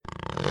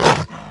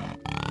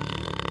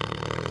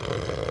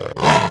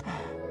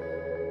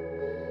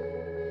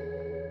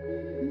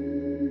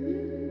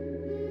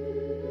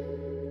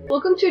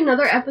Welcome to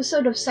another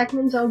episode of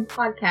Seckman's own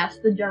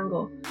podcast, The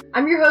Jungle.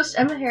 I'm your host,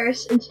 Emma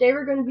Harris, and today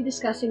we're going to be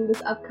discussing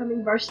this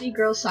upcoming varsity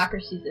girls soccer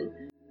season.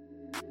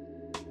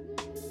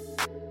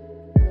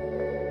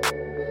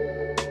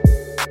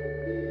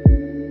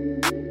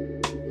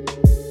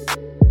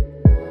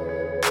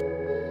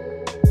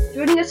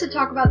 Joining us to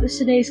talk about this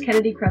today is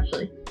Kennedy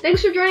Crutchley.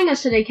 Thanks for joining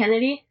us today,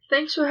 Kennedy.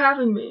 Thanks for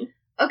having me.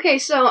 Okay,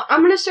 so I'm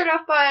going to start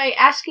off by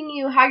asking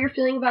you how you're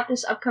feeling about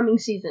this upcoming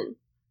season.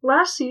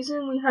 Last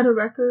season, we had a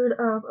record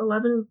of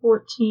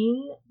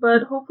 11-14,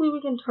 but hopefully we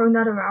can turn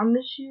that around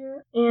this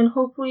year, and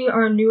hopefully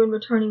our new and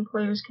returning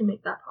players can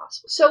make that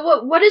possible.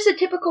 So what does a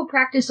typical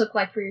practice look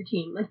like for your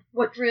team? Like,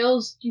 what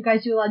drills? Do you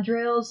guys do a lot of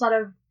drills, a lot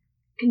of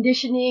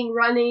conditioning,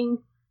 running?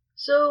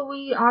 So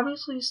we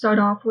obviously start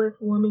off with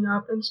warming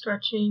up and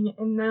stretching,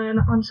 and then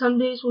on some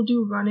days we'll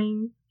do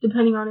running,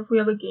 depending on if we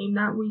have a game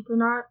that week or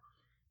not.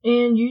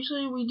 And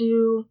usually we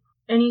do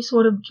any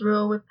sort of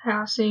drill with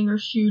passing or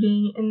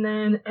shooting, and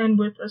then end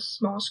with a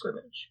small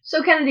scrimmage.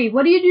 So Kennedy,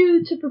 what do you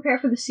do to prepare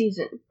for the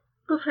season?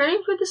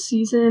 Preparing for the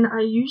season, I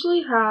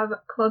usually have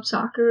club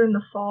soccer in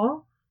the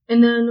fall,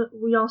 and then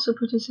we also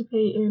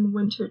participate in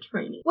winter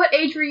training. What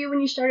age were you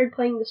when you started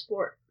playing the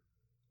sport?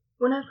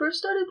 When I first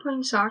started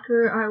playing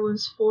soccer, I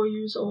was 4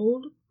 years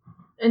old,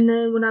 and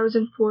then when I was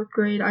in 4th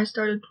grade, I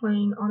started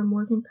playing on a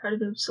more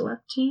competitive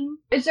select team.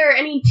 Is there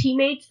any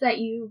teammates that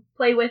you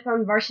play with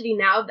on varsity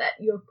now that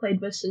you have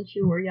played with since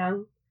you were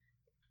young?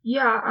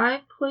 Yeah,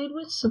 I played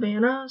with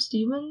Savannah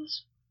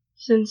Stevens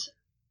since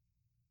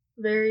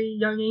a very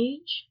young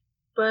age,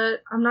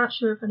 but I'm not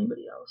sure if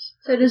anybody else.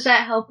 So does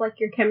that help, like,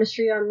 your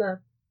chemistry on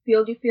the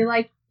field, you feel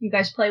like? You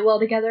guys play well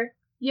together?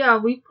 Yeah,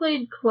 we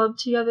played club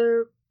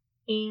together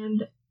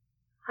and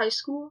high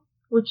school,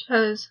 which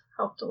has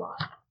helped a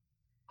lot.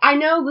 I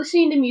know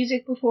listening to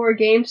music before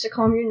games to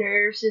calm your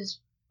nerves is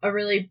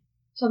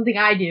something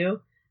I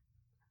do.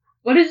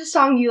 What is a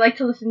song you like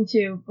to listen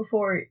to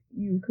before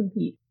you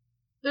compete?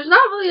 There's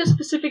not really a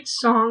specific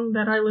song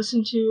that I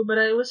listen to, but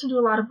I listen to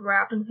a lot of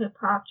rap and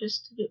hip-hop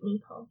just to get me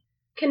pumped.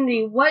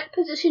 Kennedy, what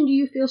position do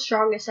you feel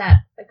strongest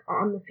at, like,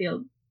 on the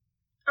field?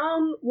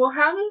 Well,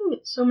 having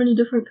so many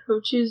different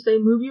coaches, they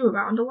move you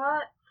around a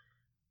lot,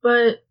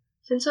 but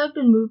since I've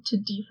been moved to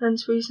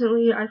defense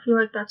recently, I feel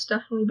like that's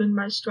definitely been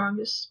my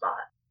strongest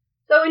spot.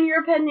 So in your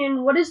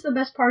opinion, what is the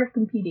best part of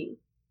competing?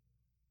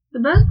 The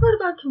best part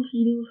about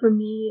competing for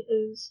me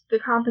is the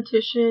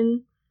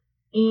competition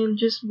and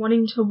just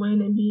wanting to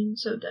win and being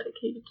so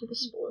dedicated to the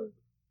sport.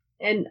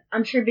 And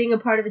I'm sure being a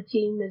part of a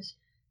team is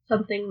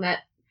something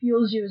that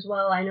fuels you as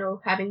well. I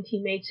know having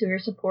teammates who are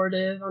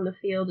supportive on the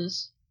field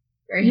is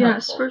very helpful.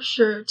 Yes, for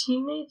sure.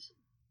 Teammates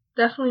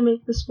definitely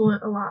make the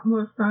sport a lot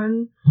more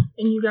fun,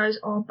 and you guys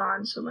all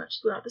bond so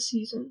much throughout the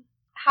season.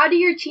 How do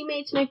your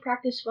teammates make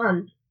practice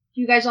fun? Do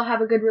you guys all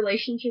have a good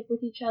relationship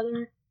with each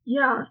other?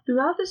 Yeah,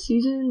 throughout the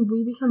season,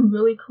 we become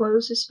really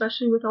close,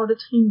 especially with all the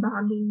team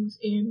bondings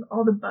and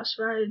all the bus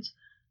rides,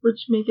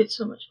 which make it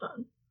so much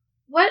fun.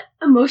 What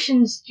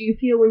emotions do you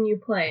feel when you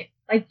play?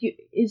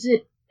 Is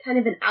it kind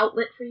of an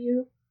outlet for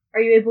you? Are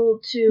you able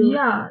to...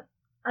 Yeah,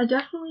 I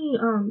definitely,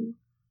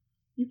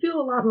 you feel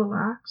a lot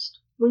relaxed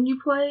when you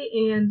play,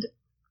 and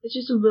it's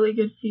just a really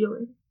good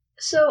feeling.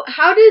 So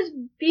how does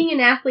being an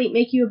athlete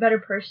make you a better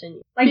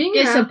person? Like being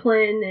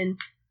discipline and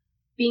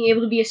being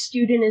able to be a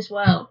student as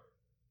well.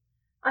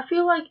 I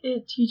feel like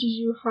it teaches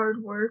you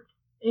hard work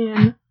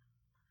and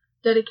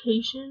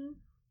dedication,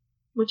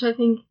 which I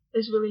think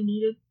is really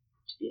needed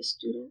to be a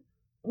student.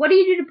 What do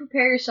you do to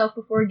prepare yourself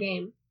before a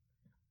game?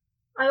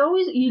 I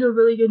always eat a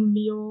really good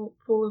meal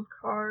full of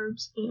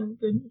carbs and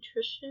good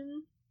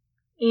nutrition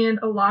and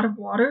a lot of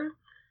water.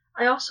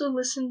 I also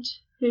listen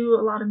to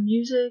a lot of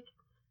music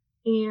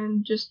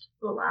and just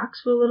relax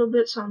for a little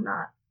bit so I'm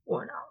not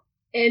worn out.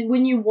 And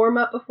when you warm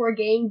up before a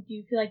game, do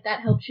you feel like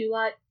that helps you a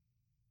lot?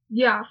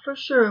 Yeah, for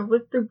sure.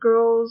 With the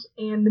girls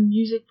and the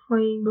music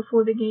playing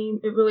before the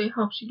game, it really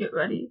helps you get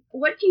ready.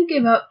 What do you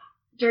give up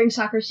during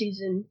soccer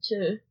season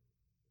to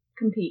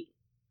compete?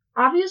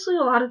 Obviously,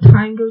 a lot of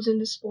time goes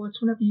into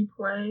sports whenever you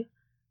play.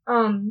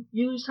 You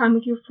lose time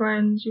with your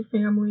friends, your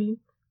family,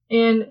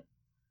 and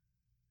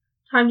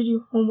time to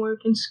do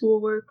homework and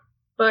schoolwork,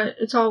 but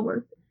it's all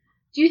worth it.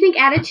 Do you think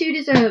attitude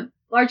is a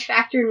large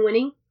factor in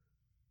winning?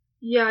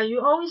 Yeah, you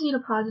always need a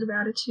positive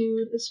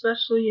attitude,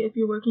 especially if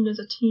you're working as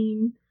a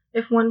team.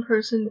 If one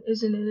person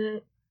isn't in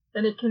it,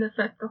 then it can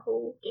affect the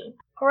whole game.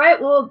 Alright,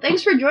 well,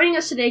 thanks for joining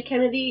us today,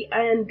 Kennedy,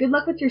 and good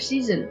luck with your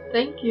season.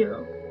 Thank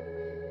you.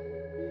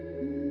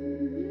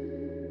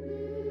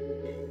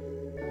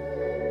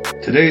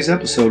 Today's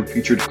episode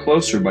featured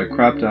Closer by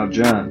Cropped Out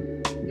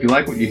John. If you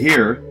like what you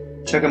hear,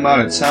 check them out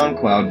at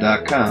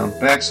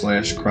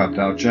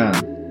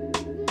soundcloud.com/CroppedOutJohn.